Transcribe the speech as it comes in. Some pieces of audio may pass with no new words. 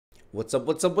What's up,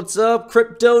 what's up, what's up,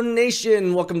 Crypto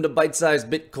Nation? Welcome to Bite Size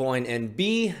Bitcoin and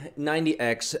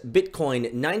B90X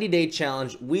Bitcoin 90-day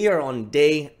challenge. We are on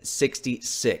day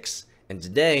 66. And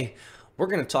today, we're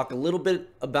going to talk a little bit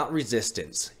about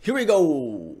resistance. Here we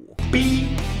go.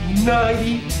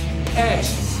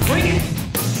 B90X. Bring it.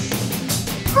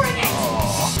 Bring it.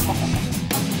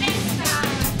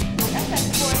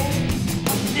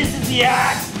 This is the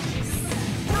act.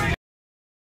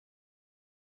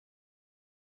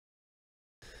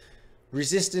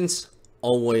 Resistance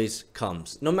always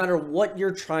comes. No matter what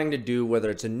you're trying to do, whether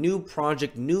it's a new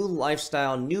project, new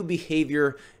lifestyle, new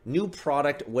behavior, new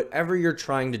product, whatever you're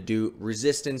trying to do,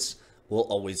 resistance will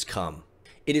always come.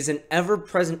 It is an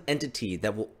ever-present entity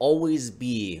that will always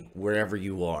be wherever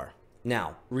you are.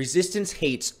 Now, resistance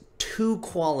hates two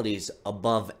qualities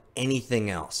above anything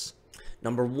else.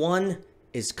 Number one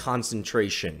is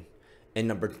concentration, and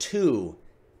number two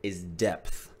is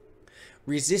depth.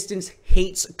 Resistance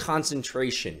hates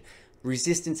concentration.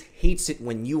 Resistance hates it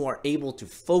when you are able to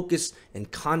focus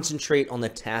and concentrate on the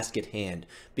task at hand,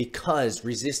 because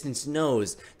resistance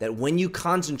knows that when you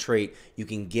concentrate, you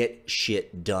can get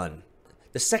shit done.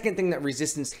 The second thing that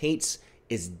resistance hates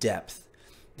is depth.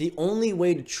 The only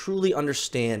way to truly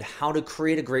understand how to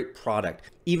create a great product,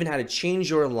 even how to change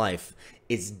your life,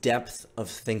 is depth of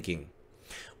thinking.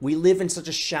 We live in such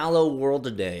a shallow world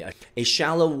today, a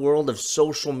shallow world of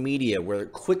social media where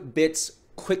quick bits,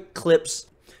 quick clips,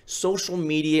 social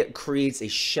media creates a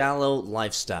shallow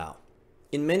lifestyle.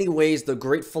 In many ways, the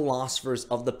great philosophers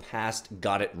of the past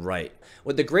got it right.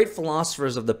 What the great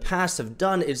philosophers of the past have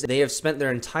done is they have spent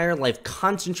their entire life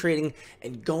concentrating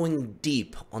and going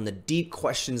deep on the deep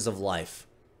questions of life.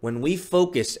 When we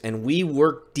focus and we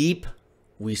work deep,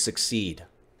 we succeed.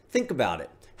 Think about it.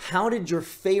 How did your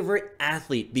favorite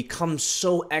athlete become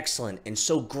so excellent and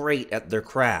so great at their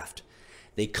craft?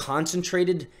 They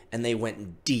concentrated and they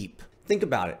went deep. Think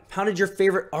about it. How did your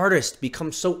favorite artist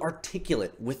become so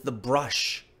articulate with the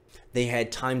brush? They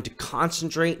had time to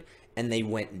concentrate and they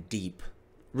went deep.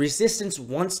 Resistance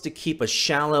wants to keep us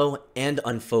shallow and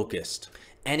unfocused,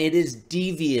 and it is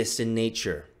devious in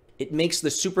nature. It makes the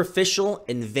superficial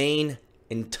and vain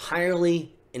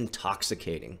entirely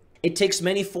intoxicating. It takes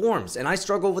many forms, and I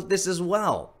struggle with this as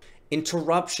well.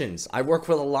 Interruptions. I work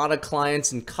with a lot of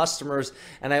clients and customers,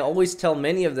 and I always tell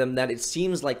many of them that it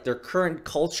seems like their current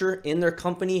culture in their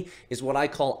company is what I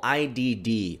call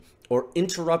IDD, or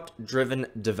interrupt-driven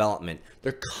development.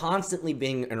 They're constantly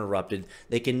being interrupted.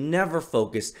 They can never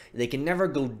focus. They can never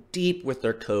go deep with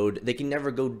their code. They can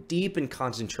never go deep in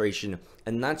concentration,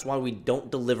 and that's why we don't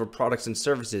deliver products and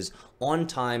services on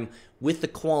time with the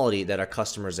quality that our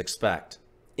customers expect.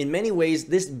 In many ways,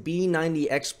 this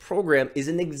B90X program is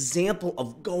an example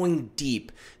of going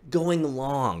deep, going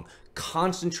long,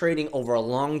 concentrating over a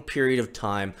long period of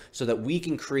time so that we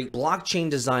can create blockchain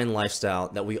design lifestyle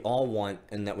that we all want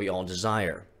and that we all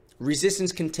desire.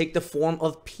 Resistance can take the form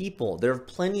of people. There are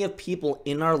plenty of people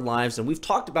in our lives, and we've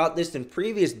talked about this in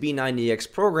previous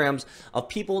B90X programs, of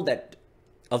people that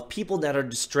are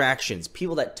distractions,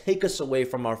 people that take us away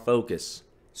from our focus.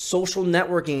 Social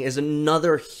networking is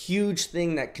another huge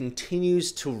thing that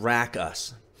continues to rack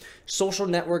us. Social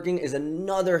networking is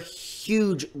another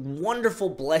huge, wonderful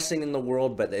blessing in the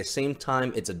world, but at the same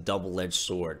time, it's a double-edged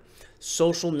sword.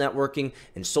 Social networking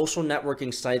and social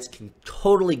networking sites can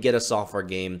totally get us off our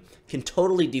game, can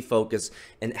totally defocus,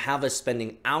 and have us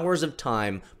spending hours of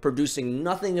time producing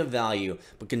nothing of value,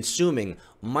 but consuming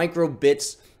micro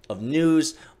bits of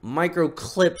news, micro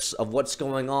clips of what's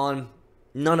going on.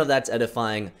 None of that's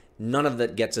edifying. None of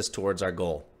that gets us towards our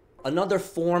goal. Another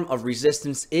form of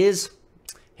resistance is,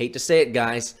 hate to say it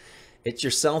guys, it's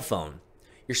your cell phone.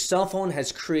 Your cell phone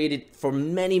has created for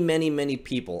many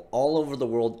people all over the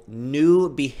world new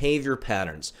behavior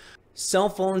patterns. Cell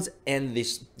phones and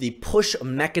the push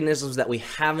mechanisms that we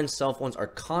have in cell phones are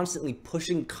constantly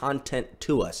pushing content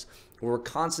to us. We're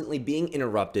constantly being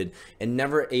interrupted and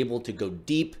never able to go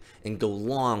deep and go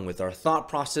long with our thought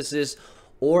processes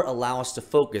or allow us to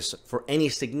focus for any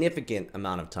significant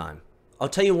amount of time. I'll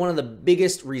tell you one of the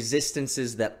biggest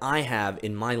resistances that I have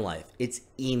in my life. It's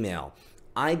email.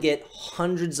 I get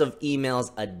hundreds of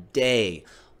emails a day,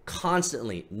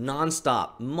 constantly,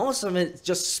 nonstop. Most of it is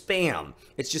just spam.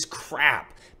 It's just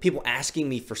crap. People asking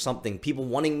me for something, people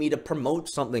wanting me to promote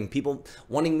something, people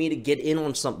wanting me to get in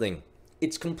on something.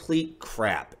 It's complete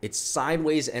crap. It's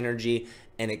sideways energy,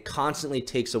 and it constantly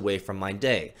takes away from my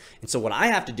day. And so what I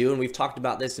have to do, and we've talked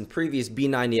about this in previous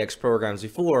B90X programs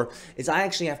before, is I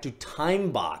actually have to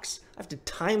time box. I have to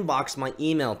time box my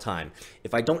email time.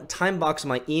 If I don't time box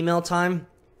my email time,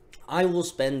 I will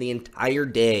spend the entire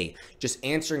day just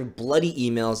answering bloody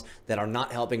emails that are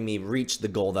not helping me reach the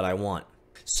goal that I want.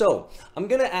 So I'm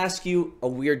gonna ask you a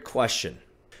weird question.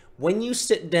 When you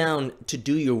sit down to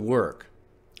do your work,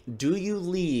 do you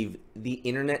leave the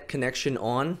internet connection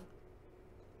on?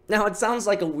 Now, it sounds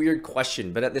like a weird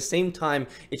question, but at the same time,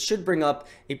 it should bring up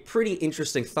a pretty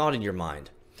interesting thought in your mind.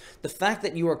 The fact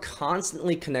that you are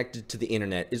constantly connected to the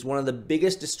internet is one of the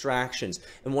biggest distractions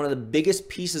and one of the biggest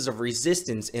pieces of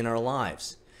resistance in our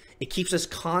lives. It keeps us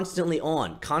constantly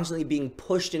on, constantly being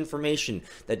pushed information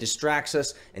that distracts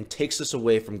us and takes us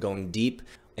away from going deep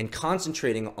and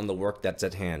concentrating on the work that's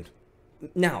at hand.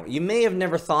 Now, you may have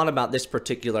never thought about this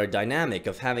particular dynamic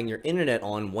of having your internet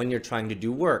on when you're trying to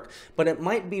do work, but it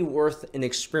might be worth an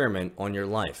experiment on your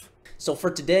life. So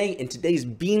for today, in today's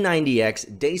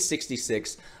B90X, day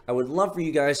 66, I would love for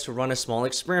you guys to run a small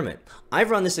experiment.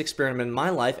 I've run this experiment in my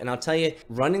life, and I'll tell you,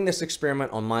 running this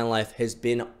experiment on my life has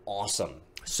been awesome.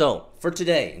 So for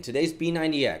today, in today's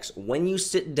B90X, when you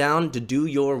sit down to do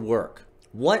your work,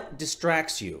 what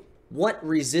distracts you? What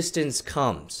resistance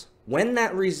comes? When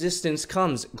that resistance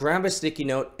comes, grab a sticky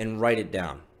note and write it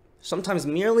down. Sometimes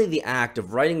merely the act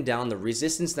of writing down the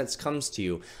resistance that comes to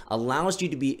you allows you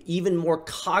to be even more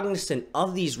cognizant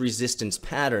of these resistance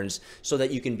patterns so that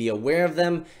you can be aware of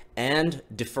them and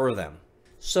defer them.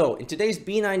 So in today's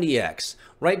B90X,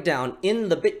 write down in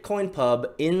the Bitcoin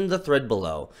pub in the thread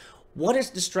below, what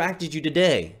has distracted you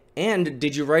today? And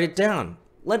did you write it down?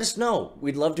 Let us know.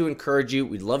 We'd love to encourage you.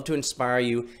 We'd love to inspire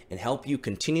you and help you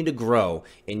continue to grow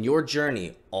in your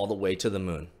journey all the way to the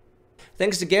moon.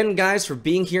 Thanks again, guys, for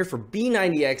being here for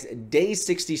B90X day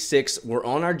 66. We're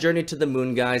on our journey to the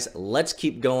moon, guys. Let's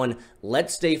keep going.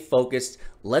 Let's stay focused.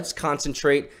 Let's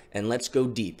concentrate and let's go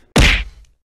deep.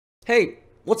 Hey,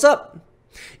 what's up?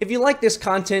 If you like this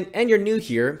content and you're new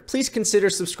here, please consider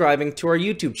subscribing to our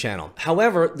YouTube channel.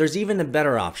 However, there's even a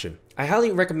better option. I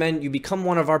highly recommend you become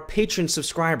one of our patron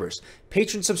subscribers.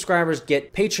 Patron subscribers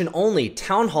get patron-only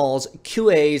town halls,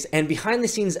 QAs, and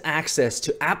behind-the-scenes access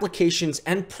to applications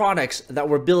and products that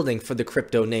we're building for the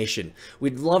crypto nation.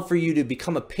 We'd love for you to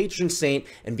become a patron saint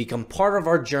and become part of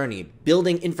our journey,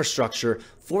 building infrastructure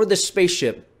for the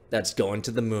spaceship that's going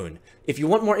to the moon. If you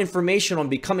want more information on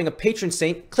becoming a patron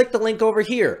saint, click the link over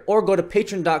here or go to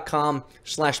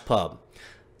patreon.com/pub.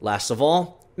 Last of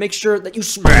all, make sure that you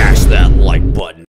smash that like button.